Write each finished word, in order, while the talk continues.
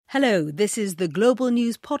Hello, this is the Global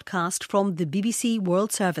News podcast from the BBC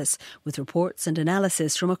World Service with reports and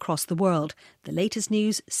analysis from across the world. The latest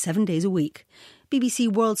news 7 days a week.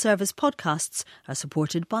 BBC World Service podcasts are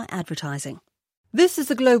supported by advertising. This is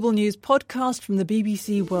the Global News podcast from the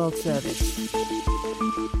BBC World Service.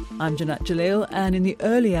 I'm Janat Jalil, and in the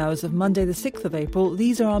early hours of Monday the 6th of April,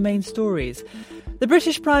 these are our main stories. The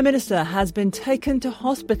British Prime Minister has been taken to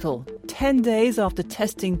hospital 10 days after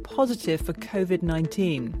testing positive for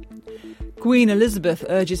COVID-19. Queen Elizabeth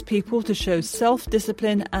urges people to show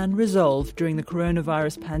self-discipline and resolve during the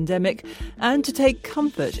coronavirus pandemic and to take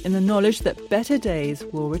comfort in the knowledge that better days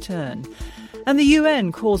will return. And the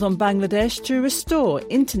UN calls on Bangladesh to restore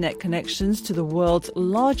internet connections to the world's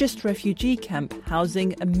largest refugee camp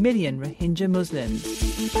housing 1 million Rohingya Muslims.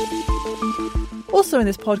 Also in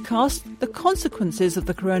this podcast, the consequences of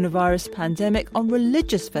the coronavirus pandemic on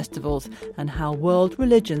religious festivals and how world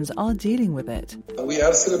religions are dealing with it. We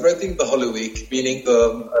are celebrating the Holy Week, meaning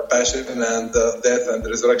the passion and the death and the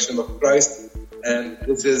resurrection of Christ. And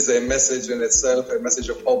this is a message in itself, a message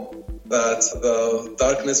of hope that the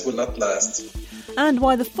darkness will not last. And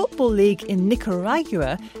why the Football League in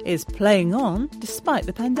Nicaragua is playing on despite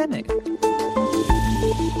the pandemic.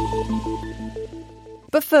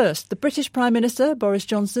 But first, the British Prime Minister, Boris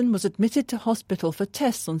Johnson, was admitted to hospital for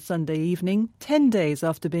tests on Sunday evening, 10 days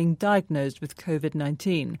after being diagnosed with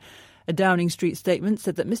COVID-19. A Downing Street statement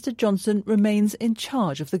said that Mr Johnson remains in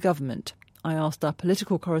charge of the government. I asked our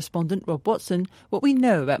political correspondent, Rob Watson, what we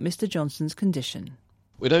know about Mr Johnson's condition.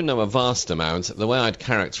 We don't know a vast amount. The way I'd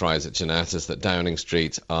characterise it, Jeanette, is that Downing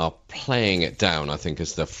Street are playing it down, I think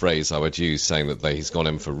is the phrase I would use, saying that he's gone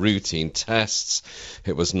in for routine tests.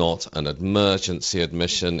 It was not an emergency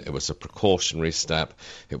admission. It was a precautionary step.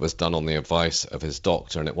 It was done on the advice of his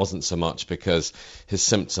doctor, and it wasn't so much because his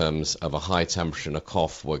symptoms of a high temperature and a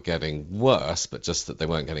cough were getting worse, but just that they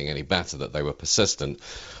weren't getting any better, that they were persistent.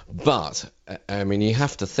 But, I mean, you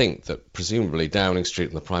have to think that presumably Downing Street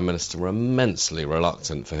and the Prime Minister were immensely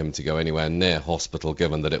reluctant for him to go anywhere near hospital,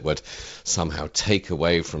 given that it would somehow take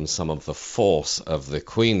away from some of the force of the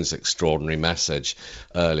Queen's extraordinary message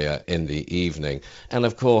earlier in the evening. And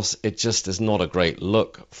of course, it just is not a great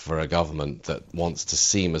look for a government that wants to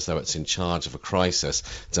seem as though it's in charge of a crisis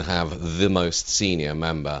to have the most senior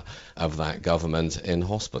member of that government in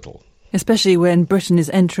hospital. Especially when Britain is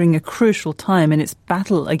entering a crucial time in its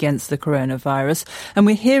battle against the coronavirus. And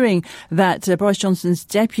we're hearing that Boris Johnson's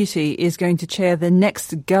deputy is going to chair the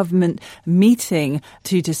next government meeting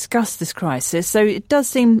to discuss this crisis. So it does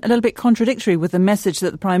seem a little bit contradictory with the message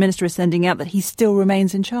that the Prime Minister is sending out that he still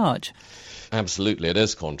remains in charge. Absolutely, it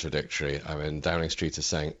is contradictory. I mean, Downing Street is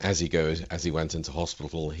saying as he went into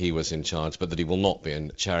hospital, he was in charge, but that he will not be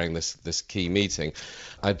chairing this key meeting.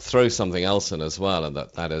 I'd throw something else in as well, and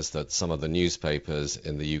that is that some of the newspapers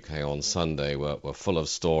in the UK on Sunday were full of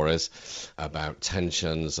stories about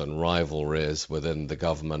tensions and rivalries within the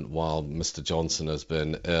government while Mr Johnson has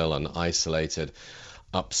been ill and isolated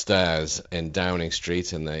upstairs in Downing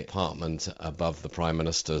Street in the apartment above the Prime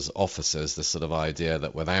Minister's offices, this sort of idea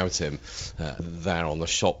that without him there on the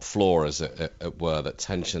shop floor, as it were, that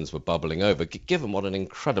tensions were bubbling over, given what an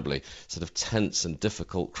incredibly sort of tense and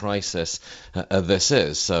difficult crisis this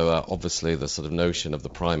is. So obviously the sort of notion of the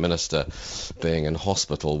Prime Minister being in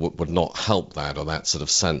hospital would not help that, or that sort of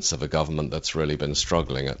sense of a government that's really been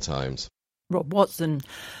struggling at times. Rob Watson.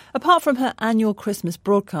 Apart from her annual Christmas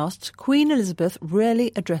broadcast, Queen Elizabeth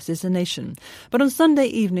rarely addresses the nation. But on Sunday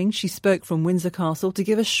evening, she spoke from Windsor Castle to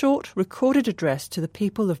give a short, recorded address to the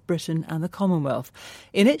people of Britain and the Commonwealth.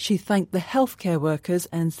 In it, she thanked the healthcare workers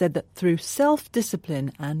and said that through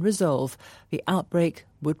self-discipline and resolve, the outbreak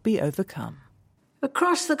would be overcome.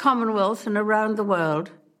 Across the Commonwealth and around the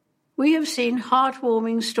world, we have seen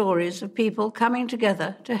heartwarming stories of people coming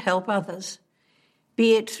together to help others,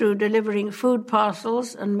 be it through delivering food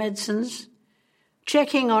parcels and medicines,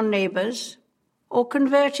 checking on neighbours, or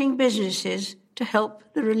converting businesses to help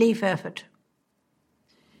the relief effort.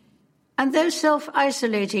 And though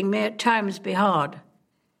self-isolating may at times be hard,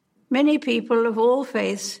 many people of all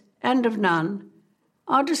faiths and of none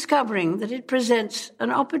are discovering that it presents an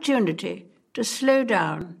opportunity to slow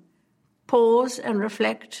down, pause and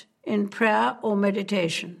reflect in prayer or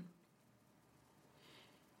meditation.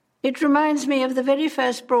 It reminds me of the very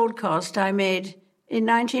first broadcast I made in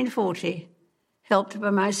 1940, helped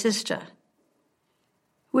by my sister.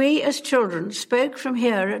 We, as children, spoke from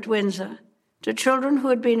here at Windsor to children who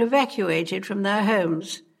had been evacuated from their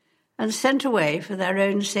homes and sent away for their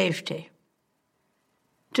own safety.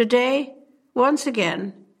 Today, once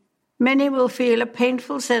again, many will feel a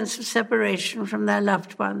painful sense of separation from their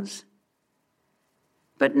loved ones.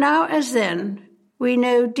 But now, as then, we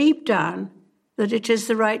know deep down that it is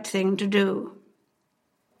the right thing to do.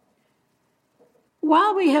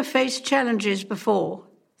 While we have faced challenges before,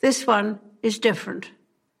 this one is different.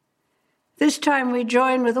 This time we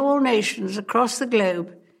join with all nations across the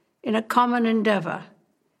globe in a common endeavour,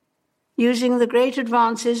 using the great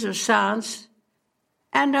advances of science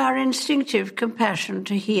and our instinctive compassion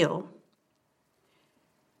to heal.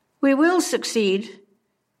 We will succeed,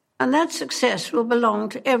 and that success will belong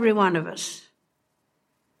to every one of us.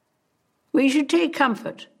 We should take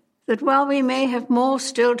comfort that while we may have more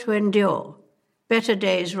still to endure, better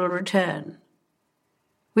days will return.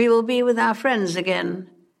 We will be with our friends again.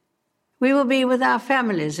 We will be with our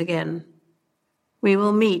families again. We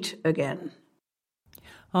will meet again.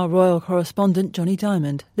 Our royal correspondent, Johnny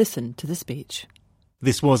Diamond, listened to the speech.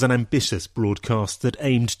 This was an ambitious broadcast that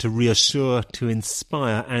aimed to reassure, to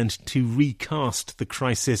inspire and to recast the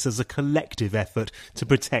crisis as a collective effort to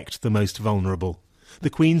protect the most vulnerable. The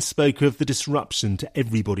Queen spoke of the disruption to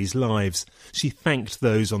everybody's lives. She thanked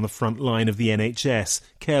those on the front line of the NHS,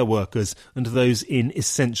 care workers and those in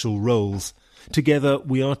essential roles. Together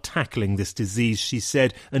we are tackling this disease, she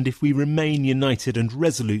said, and if we remain united and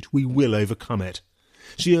resolute, we will overcome it.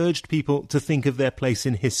 She urged people to think of their place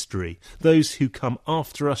in history. Those who come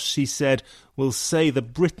after us, she said, will say the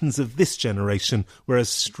Britons of this generation were as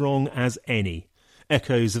strong as any.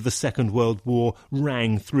 Echoes of the Second World War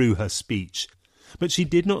rang through her speech. But she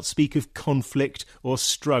did not speak of conflict or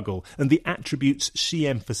struggle, and the attributes she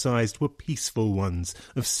emphasised were peaceful ones,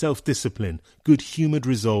 of self-discipline, good-humoured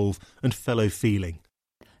resolve and fellow-feeling.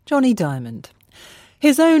 Johnny Diamond.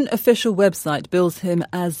 His own official website bills him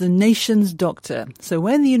as the nation's doctor, so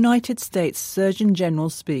when the United States Surgeon General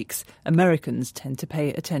speaks, Americans tend to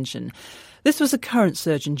pay attention. This was the current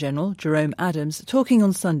Surgeon General, Jerome Adams, talking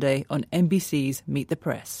on Sunday on NBC's Meet the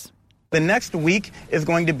Press. The next week is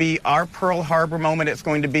going to be our Pearl Harbor moment. It's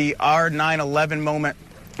going to be our 9/11 moment.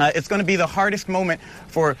 It's going to be the hardest moment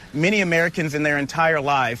for many Americans in their entire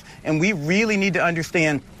lives. And we really need to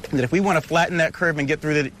understand that if we want to flatten that curve and get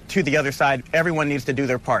through to the other side, everyone needs to do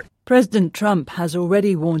their part. President Trump has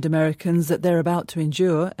already warned Americans that they're about to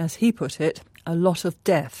endure, as he put it, a lot of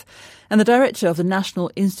death. And the director of the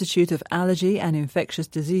National Institute of Allergy and Infectious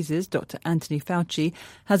Diseases, Dr. Anthony Fauci,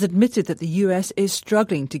 has admitted that the US is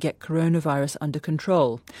struggling to get coronavirus under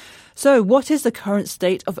control. So what is the current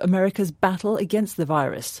state of America's battle against the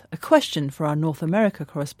virus? A question for our North America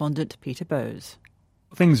correspondent, Peter Bowes.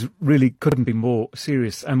 Things really couldn't be more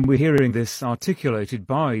serious, and we're hearing this articulated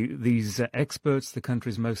by these experts, the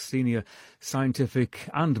country's most senior scientific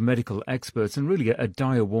and medical experts, and really a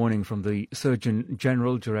dire warning from the Surgeon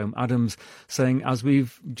General, Jerome Adams, saying, as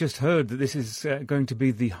we've just heard, that this is going to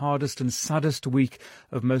be the hardest and saddest week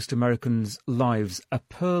of most Americans' lives. A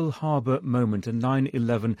Pearl Harbor moment, a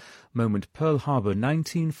 9/11 moment. Pearl Harbor,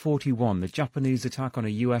 1941, the Japanese attack on a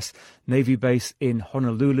US Navy base in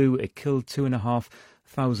Honolulu. It killed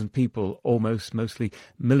 2,500 people, almost, mostly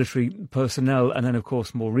military personnel. And then, of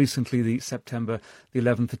course, more recently, the September the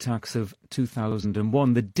 11th attacks of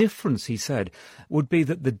 2001. The difference, he said, would be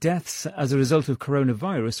that the deaths as a result of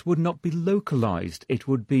coronavirus would not be localised. It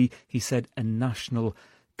would be, he said, a national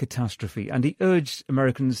catastrophe. And he urged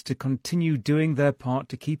Americans to continue doing their part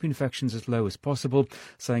to keep infections as low as possible,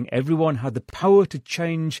 saying everyone had the power to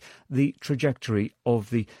change the trajectory of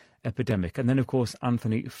the epidemic. And then, of course,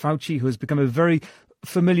 Anthony Fauci, who has become a very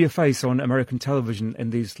familiar face on American television in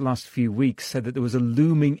these last few weeks, said that there was a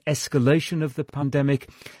looming escalation of the pandemic,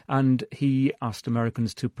 and he asked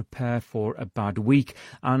Americans to prepare for a bad week.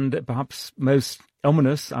 And perhaps most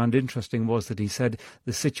ominous and interesting was that he said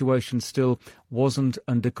the situation still wasn't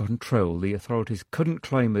under control. The authorities couldn't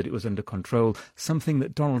claim that it was under control, something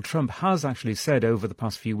that Donald Trump has actually said over the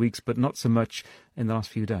past few weeks, but not so much in the last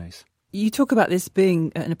few days. You talk about this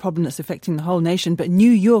being a problem that's affecting the whole nation, but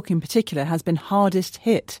New York in particular has been hardest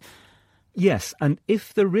hit. Yes, and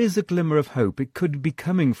if there is a glimmer of hope, it could be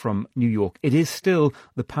coming from New York. It is still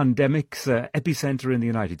the pandemic's epicenter in the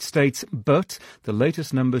United States, but the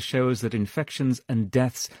latest numbers show us that infections and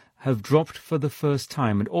deaths have dropped for the first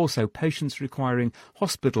time, and also patients requiring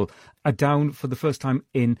hospital are down for the first time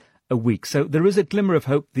in a week. So there is a glimmer of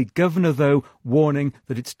hope. The governor, though, warning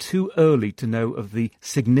that it's too early to know of the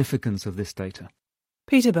significance of this data.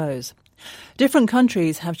 Peter Bowes. Different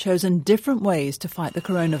countries have chosen different ways to fight the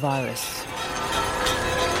coronavirus.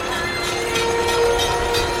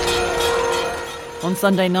 On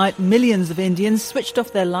Sunday night, millions of Indians switched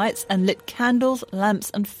off their lights and lit candles,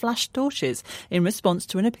 lamps and flash torches in response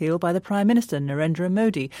to an appeal by the Prime Minister, Narendra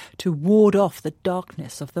Modi, to ward off the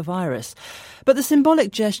darkness of the virus. But the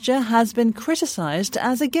symbolic gesture has been criticised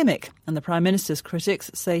as a gimmick, and the Prime Minister's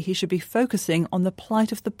critics say he should be focusing on the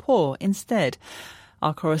plight of the poor instead.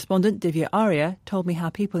 Our correspondent, Divya Arya, told me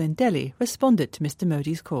how people in Delhi responded to Mr.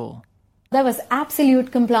 Modi's call. There was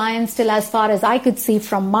absolute compliance till as far as I could see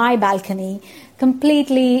from my balcony.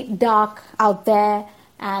 Completely dark out there,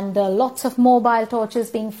 and lots of mobile torches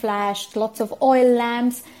being flashed, lots of oil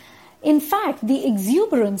lamps. In fact, the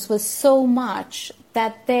exuberance was so much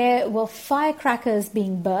that there were firecrackers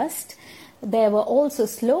being burst. There were also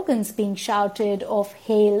slogans being shouted of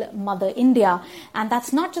Hail Mother India. And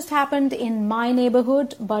that's not just happened in my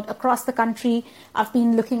neighborhood, but across the country. I've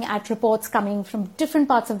been looking at reports coming from different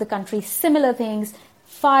parts of the country, similar things,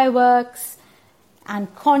 fireworks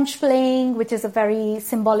and conch playing, which is a very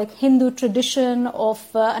symbolic Hindu tradition of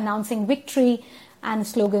announcing victory, and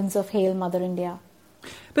slogans of Hail Mother India.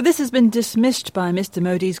 But this has been dismissed by Mr.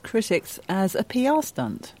 Modi's critics as a PR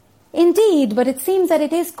stunt. Indeed, but it seems that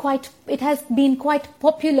it has been quite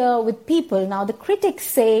popular with people. Now, the critics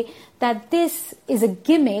say that this is a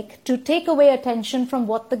gimmick to take away attention from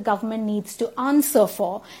what the government needs to answer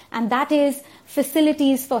for, and that is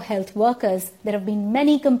facilities for health workers. There have been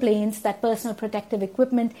many complaints that personal protective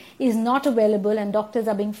equipment is not available and doctors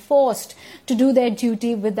are being forced to do their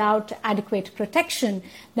duty without adequate protection.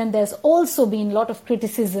 Then there's also been a lot of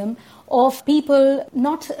criticism of people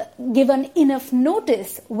not given enough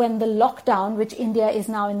notice when the lockdown, which India is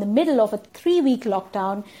now in the middle of a 3-week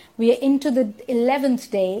lockdown, we are into the 11th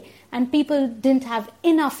day, and people didn't have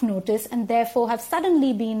enough notice and therefore have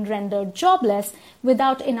suddenly been rendered jobless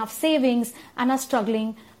without enough savings and are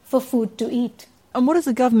struggling for food to eat. And what is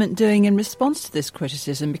the government doing in response to this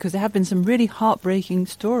criticism? Because there have been some really heartbreaking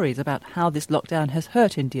stories about how this lockdown has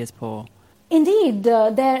hurt India's poor. Indeed,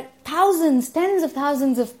 there are thousands, tens of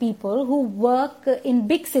thousands of people who work in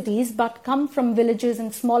big cities but come from villages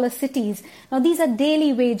and smaller cities. Now, these are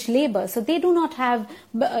daily wage labour, so they do not have,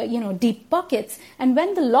 deep pockets. And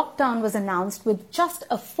when the lockdown was announced with just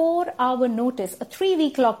a 4-hour notice, a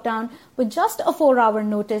 3-week lockdown with just a 4-hour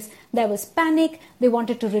notice, there was panic. They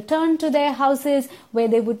wanted to return to their houses where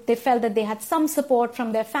they felt that they had some support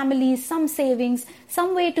from their families, some savings,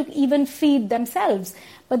 some way to even feed themselves.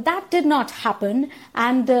 But that did not happen,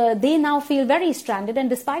 and they now feel very stranded. And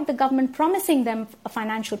despite the government promising them a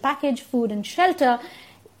financial package, food and shelter,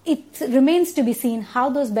 it remains to be seen how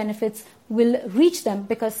those benefits will reach them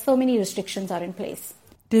because so many restrictions are in place.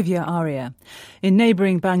 Divya Arya. In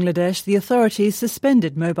neighbouring Bangladesh, the authorities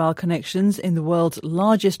suspended mobile connections in the world's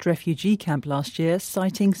largest refugee camp last year,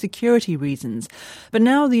 citing security reasons. But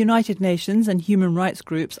now the United Nations and human rights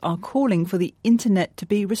groups are calling for the internet to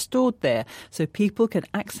be restored there so people can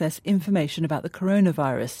access information about the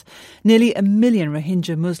coronavirus. Nearly 1 million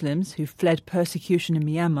Rohingya Muslims who fled persecution in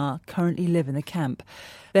Myanmar currently live in the camp.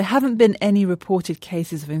 There haven't been any reported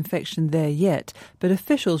cases of infection there yet, but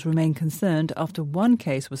officials remain concerned after one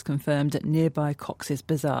case was confirmed at nearby Cox's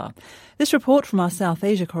Bazar. This report from our South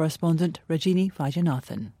Asia correspondent, Rajini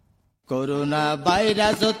Vajanathan.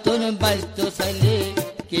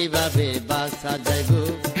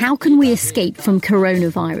 How can we escape from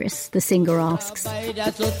coronavirus, the singer asks.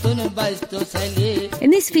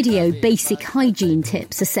 In this video, basic hygiene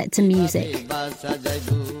tips are set to music.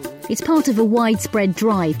 It's part of a widespread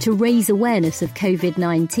drive to raise awareness of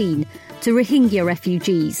COVID-19 to Rohingya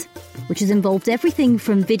refugees, which has involved everything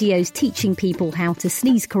from videos teaching people how to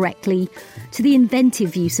sneeze correctly to the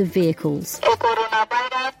inventive use of vehicles.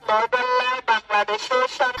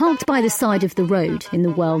 Parked by the side of the road in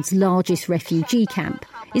the world's largest refugee camp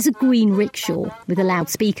is a green rickshaw with a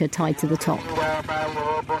loudspeaker tied to the top.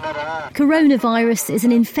 Coronavirus is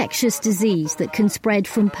an infectious disease that can spread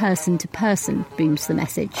from person to person, booms the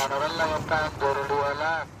message.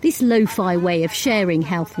 This lo-fi way of sharing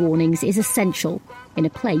health warnings is essential in a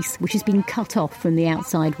place which has been cut off from the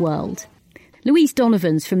outside world. Louise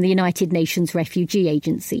Donovan's from the United Nations Refugee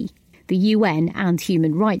Agency. The UN and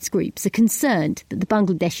human rights groups are concerned that the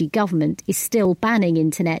Bangladeshi government is still banning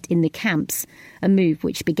internet in the camps, a move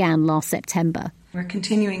which began last September. We're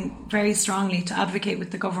continuing very strongly to advocate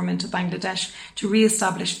with the government of Bangladesh to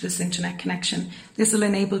re-establish this internet connection. This will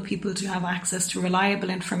enable people to have access to reliable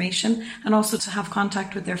information and also to have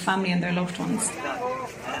contact with their family and their loved ones.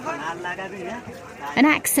 And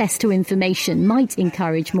access to information might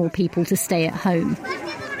encourage more people to stay at home.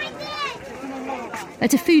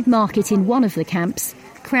 At a food market in one of the camps,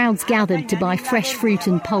 crowds gathered to buy fresh fruit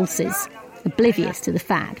and pulses, oblivious to the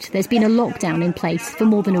fact there's been a lockdown in place for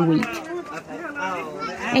more than a week.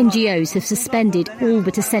 NGOs have suspended all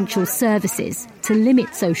but essential services to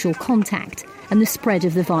limit social contact and the spread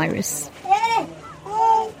of the virus.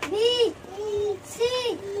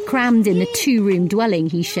 Crammed in the two-room dwelling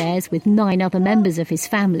he shares with 9 other members of his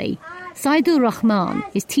family, Saidul Rahman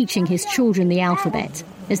is teaching his children the alphabet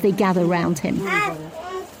as they gather round him.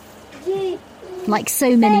 Like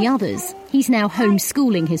so many others, he's now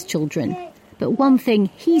homeschooling his children. But one thing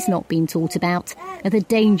he's not been taught about are the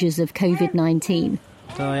dangers of COVID-19.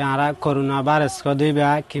 We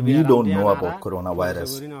don't know about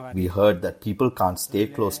coronavirus. We heard that people can't stay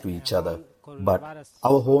close to each other. But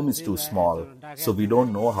our home is too small, so we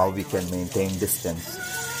don't know how we can maintain distance.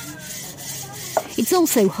 It's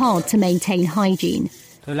also hard to maintain hygiene.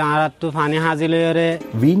 We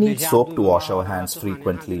need soap to wash our hands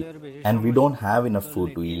frequently, and we don't have enough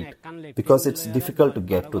food to eat because it's difficult to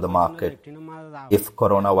get to the market. If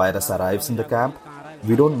coronavirus arrives in the camp,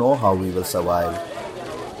 we don't know how we will survive.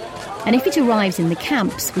 And if it arrives in the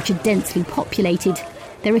camps, which are densely populated,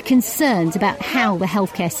 there are concerns about how the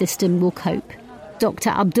healthcare system will cope.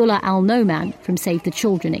 Dr. Abdullah Al-Noman from Save the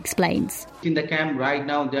Children explains. In the camp right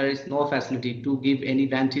now, there is no facility to give any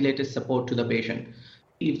ventilated support to the patient.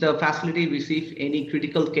 If the facility receives any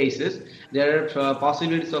critical cases, there are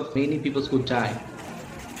possibilities of many people could die.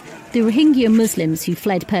 The Rohingya Muslims who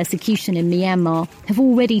fled persecution in Myanmar have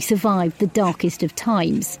already survived the darkest of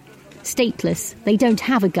times. Stateless, they don't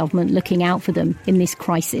have a government looking out for them in this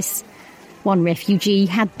crisis. One refugee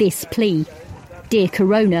had this plea. Dear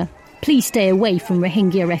Corona, please stay away from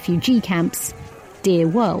Rohingya refugee camps. Dear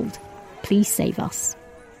world, please save us.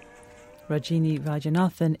 Rajini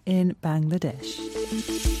Vajanathan in Bangladesh.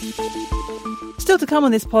 Still to come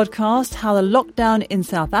on this podcast, how the lockdown in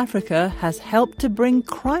South Africa has helped to bring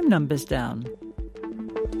crime numbers down.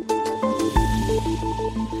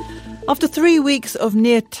 After 3 weeks of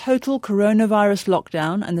near total coronavirus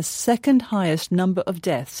lockdown and the second highest number of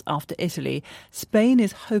deaths after Italy, Spain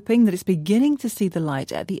is hoping that it's beginning to see the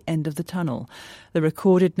light at the end of the tunnel. The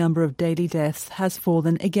recorded number of daily deaths has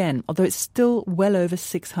fallen again, although it's still well over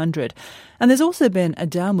 600. And there's also been a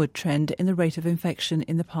downward trend in the rate of infection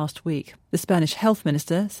in the past week. The Spanish Health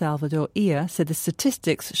Minister, Salvador Illa, said the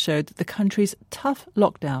statistics showed that the country's tough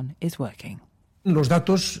lockdown is working. The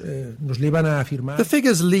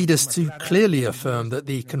figures lead us to clearly affirm that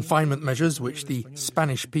the confinement measures which the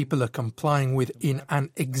Spanish people are complying with in an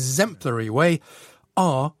exemplary way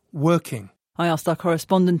are working. I asked our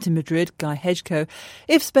correspondent in Madrid, Guy Hedgecoe,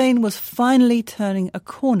 if Spain was finally turning a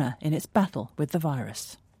corner in its battle with the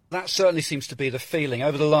virus. That certainly seems to be the feeling.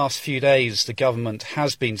 Over the last few days, the government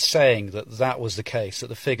has been saying that that was the case, that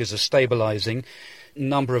the figures are stabilising.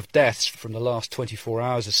 Number of deaths from the last 24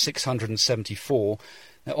 hours is 674.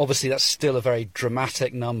 Now, obviously, that's still a very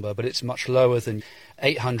dramatic number, but it's much lower than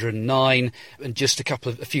 809. And just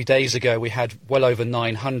a few days ago, we had well over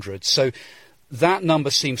 900. So that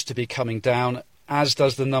number seems to be coming down, as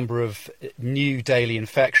does the number of new daily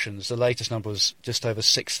infections. The latest number was just over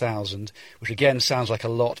 6,000, which again sounds like a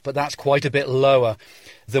lot, but that's quite a bit lower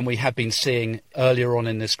than we had been seeing earlier on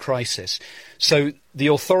in this crisis. So the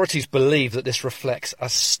authorities believe that this reflects a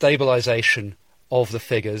stabilisation of the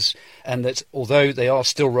figures, and that although they are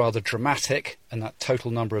still rather dramatic, and that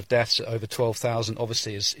total number of deaths at over 12,000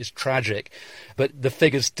 obviously is tragic, but the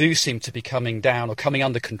figures do seem to be coming down, or coming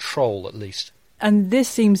under control at least. And this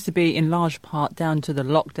seems to be in large part down to the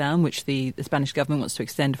lockdown, which the Spanish government wants to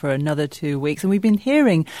extend for another 2 weeks. And we've been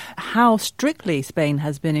hearing how strictly Spain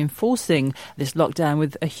has been enforcing this lockdown,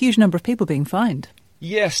 with a huge number of people being fined.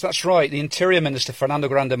 Yes, that's right. The Interior Minister, Fernando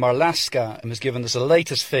Grande Marlaska, has given us the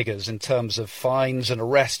latest figures in terms of fines and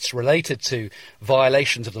arrests related to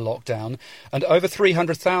violations of the lockdown. And over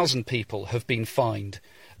 300,000 people have been fined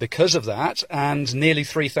because of that, and nearly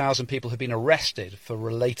 3,000 people have been arrested for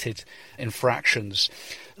related infractions.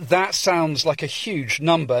 That sounds like a huge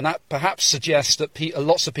number, and that perhaps suggests that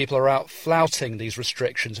lots of people are out flouting these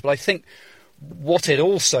restrictions. But I think what it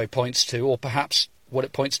also points to, or perhaps what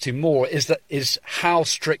it points to more, is how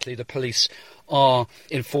strictly the police are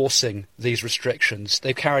enforcing these restrictions.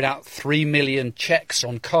 They've carried out 3 million checks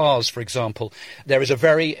on cars, for example. There is a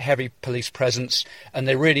very heavy police presence, and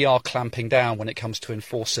they really are clamping down when it comes to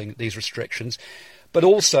enforcing these restrictions. But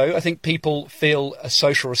also, I think people feel a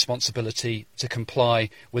social responsibility to comply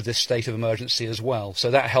with this state of emergency as well. So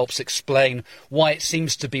that helps explain why it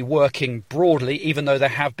seems to be working broadly, even though there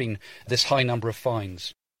have been this high number of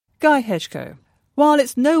fines. Guy Hedgecoe. While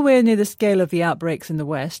it's nowhere near the scale of the outbreaks in the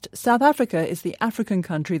West, South Africa is the African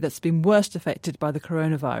country that's been worst affected by the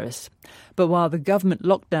coronavirus. But while the government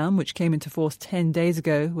lockdown, which came into force 10 days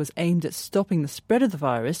ago, was aimed at stopping the spread of the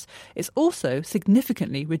virus, it's also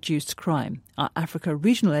significantly reduced crime. Our Africa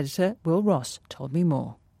regional editor, Will Ross, told me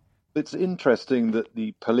more. It's interesting that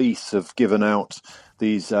the police have given out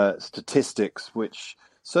these statistics which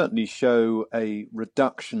certainly show a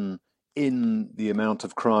reduction in the amount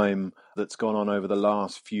of crime that's gone on over the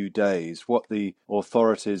last few days. What the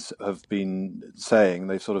authorities have been saying,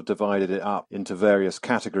 they've sort of divided it up into various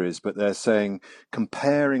categories, but they're saying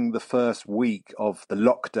comparing the first week of the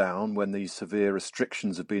lockdown, when these severe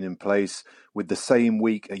restrictions have been in place, with the same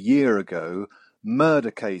week a year ago,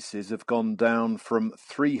 murder cases have gone down from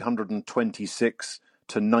 326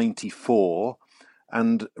 to 94,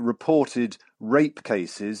 and reported rape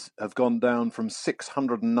cases have gone down from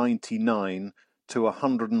 699 to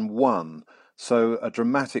 101. So a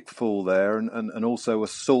dramatic fall there, and also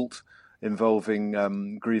assault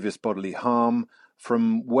involving grievous bodily harm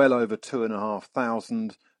from well over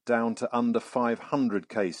 2,500 down to under 500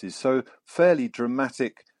 cases. So fairly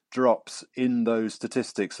dramatic drops in those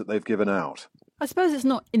statistics that they've given out. I suppose it's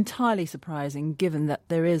not entirely surprising given that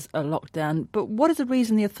there is a lockdown, but what is the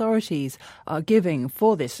reason the authorities are giving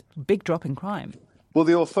for this big drop in crime? Well,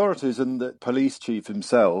 the authorities and the police chief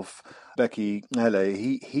himself, Becky Hele,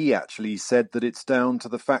 he actually said that it's down to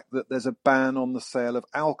the fact that there's a ban on the sale of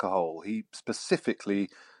alcohol. He specifically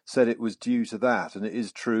said it was due to that, and it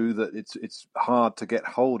is true that it's hard to get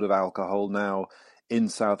hold of alcohol now in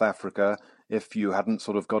South Africa if you hadn't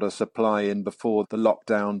sort of got a supply in before the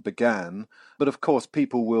lockdown began. But of course,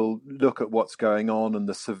 people will look at what's going on and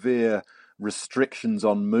the severe restrictions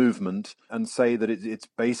on movement and say that it's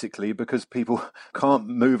basically because people can't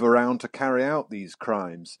move around to carry out these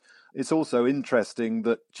crimes. It's also interesting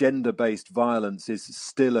that gender-based violence is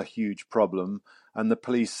still a huge problem, and the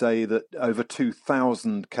police say that over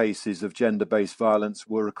 2,000 cases of gender-based violence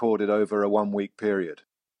were recorded over a one-week period.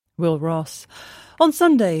 Will Ross. On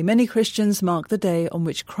Sunday, many Christians marked the day on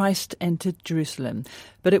which Christ entered Jerusalem,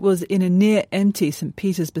 but it was in a near-empty St.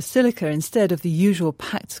 Peter's Basilica instead of the usual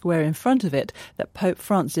packed square in front of it that Pope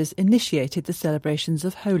Francis initiated the celebrations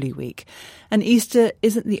of Holy Week. And Easter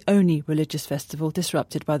isn't the only religious festival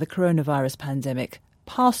disrupted by the coronavirus pandemic.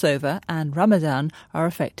 Passover and Ramadan are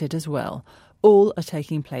affected as well. All are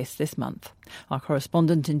taking place this month. Our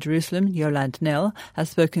correspondent in Jerusalem, Yolande Nell,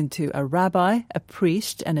 has spoken to a rabbi, a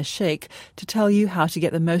priest and a sheikh to tell you how to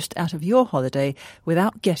get the most out of your holiday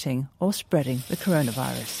without getting or spreading the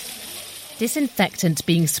coronavirus. Disinfectant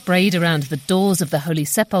being sprayed around the doors of the Holy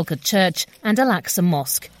Sepulchre Church and Al-Aqsa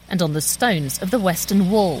Mosque and on the stones of the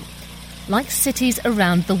Western Wall. Like cities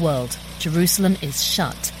around the world, Jerusalem is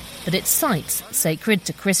shut. But its sites, sacred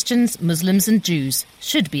to Christians, Muslims and Jews,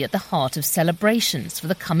 should be at the heart of celebrations for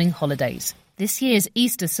the coming holidays. This year's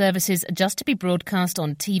Easter services are just to be broadcast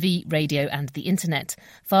on TV, radio and the internet.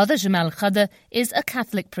 Father Jamal Khadr is a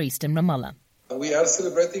Catholic priest in Ramallah. We are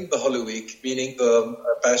celebrating the Holy Week, meaning the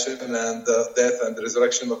passion and the death and the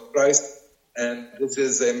resurrection of Christ. And this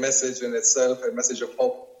is a message in itself, a message of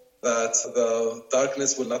hope that the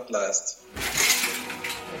darkness will not last.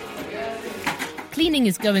 Cleaning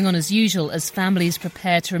is going on as usual as families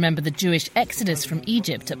prepare to remember the Jewish exodus from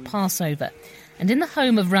Egypt at Passover. And in the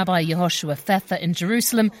home of Rabbi Yehoshua Pfeffer in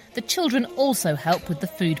Jerusalem, the children also help with the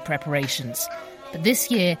food preparations. But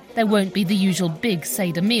this year, there won't be the usual big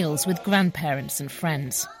Seder meals with grandparents and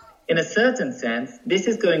friends. In a certain sense, this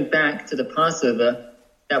is going back to the Passover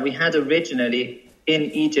that we had originally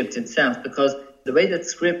in Egypt itself, because the way that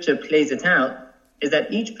Scripture plays it out is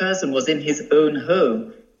that each person was in his own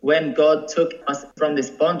home when God took us from this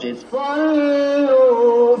bondage.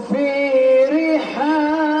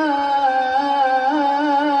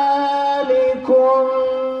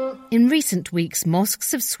 In recent weeks,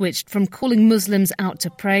 mosques have switched from calling Muslims out to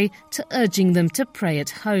pray to urging them to pray at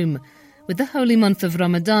home. With the holy month of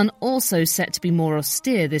Ramadan also set to be more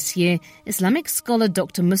austere this year, Islamic scholar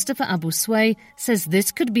Dr. Mustafa Abu Sway says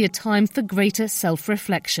this could be a time for greater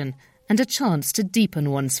self-reflection and a chance to deepen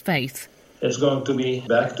one's faith. It's going to be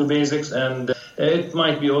back to basics, and it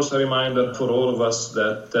might be also a reminder for all of us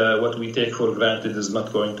that what we take for granted is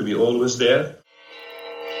not going to be always there.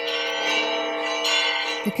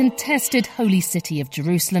 The contested holy city of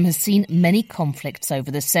Jerusalem has seen many conflicts over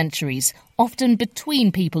the centuries, often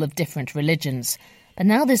between people of different religions. But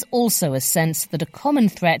now there's also a sense that a common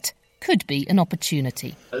threat could be an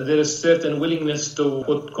opportunity. There is certain willingness to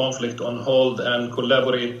put conflict on hold and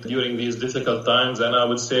collaborate during these difficult times. And I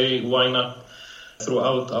would say, why not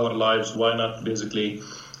throughout our lives? Why not basically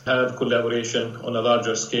have collaboration on a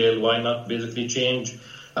larger scale? Why not basically change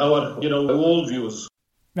our, worldviews?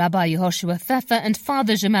 Rabbi Yehoshua Pfeffer and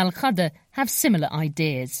Father Jamal Khadr have similar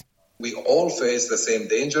ideas. We all face the same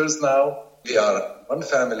dangers now. We are one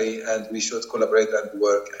family and we should collaborate and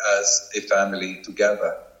work as a family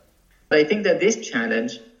together. I think that this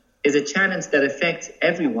challenge is a challenge that affects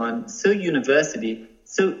everyone so universally,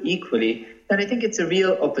 so equally, that I think it's a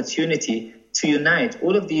real opportunity to unite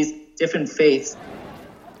all of these different faiths.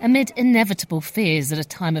 Amid inevitable fears at a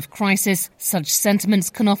time of crisis, such sentiments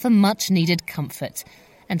can offer much-needed comfort.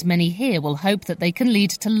 And many here will hope that they can lead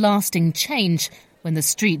to lasting change when the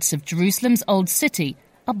streets of Jerusalem's old city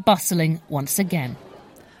are bustling once again.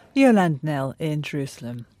 Yolande Nell in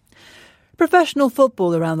Jerusalem. Professional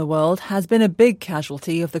football around the world has been a big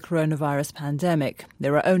casualty of the coronavirus pandemic.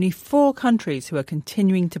 There are only 4 countries who are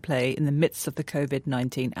continuing to play in the midst of the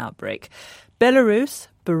COVID-19 outbreak: Belarus,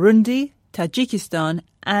 Burundi, Tajikistan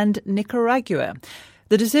and Nicaragua.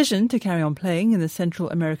 The decision to carry on playing in the Central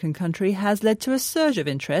American country has led to a surge of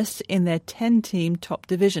interest in their 10-team top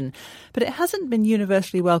division, but it hasn't been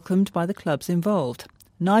universally welcomed by the clubs involved.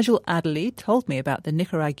 Nigel Adderley told me about the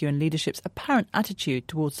Nicaraguan leadership's apparent attitude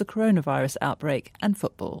towards the coronavirus outbreak and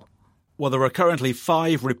football. Well, there are currently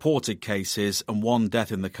 5 reported cases and 1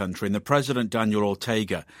 death in the country, and the President, Daniel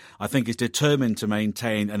Ortega, I think is determined to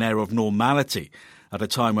maintain an air of normality at a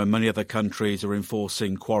time when many other countries are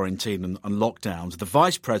enforcing quarantine and lockdowns. The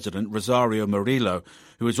Vice President, Rosario Murillo,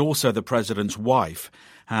 who is also the President's wife,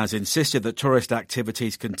 has insisted that tourist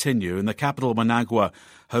activities continue, and the capital, Managua,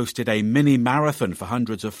 hosted a mini-marathon for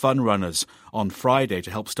hundreds of fun runners on Friday to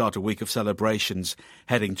help start a week of celebrations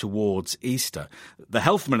heading towards Easter. The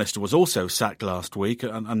health minister was also sacked last week,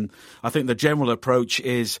 and I think the general approach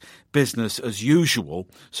is business as usual,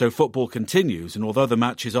 so football continues, and although the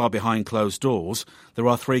matches are behind closed doors, there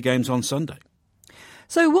are 3 games on Sunday.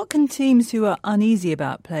 So what can teams who are uneasy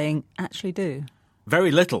about playing actually do?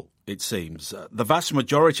 Very little, it seems. The vast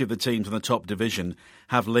majority of the teams in the top division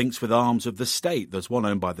have links with arms of the state. There's one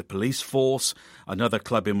owned by the police force. Another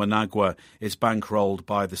club in Managua is bankrolled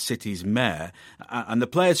by the city's mayor. And the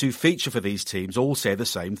players who feature for these teams all say the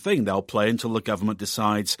same thing. They'll play until the government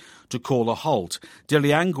decides to call a halt.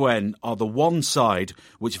 Dilianguen are the one side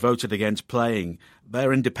which voted against playing.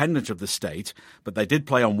 They're independent of the state, but they did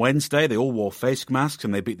play on Wednesday. They all wore face masks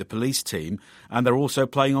and they beat the police team. And they're also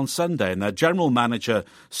playing on Sunday. And their general manager,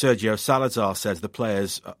 Sergio Salazar, says the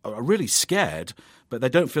players are really scared, but they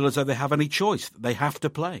don't feel as though they have any choice. They have to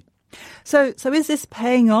play. So is this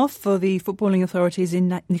paying off for the footballing authorities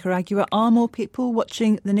in Nicaragua? Are more people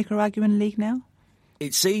watching the Nicaraguan league now?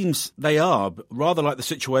 It seems they are, but rather like the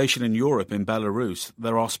situation in Europe, in Belarus.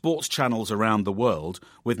 There are sports channels around the world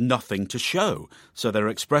with nothing to show. So they're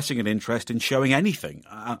expressing an interest in showing anything.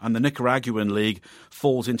 And the Nicaraguan League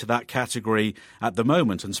falls into that category at the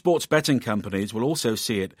moment. And sports betting companies will also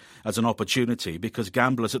see it as an opportunity because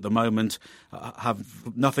gamblers at the moment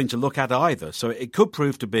have nothing to look at either. So it could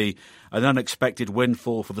prove to be an unexpected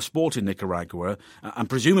windfall for the sport in Nicaragua. And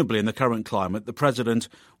presumably in the current climate, the president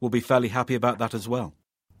will be fairly happy about that as well.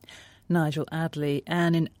 Nigel Adderley.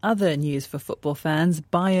 And in other news for football fans,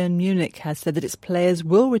 Bayern Munich has said that its players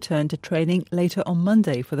will return to training later on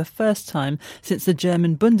Monday for the first time since the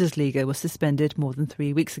German Bundesliga was suspended more than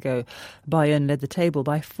 3 weeks ago. Bayern led the table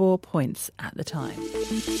by 4 points at the time.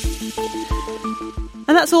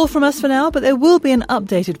 And that's all from us for now, but there will be an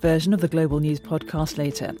updated version of the Global News podcast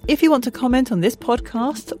later. If you want to comment on this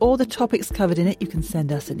podcast or the topics covered in it, you can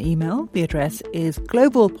send us an email. The address is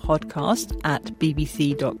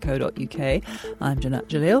globalpodcast@bbc.co.uk. I'm Janat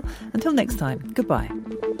Jalil. Until next time, goodbye.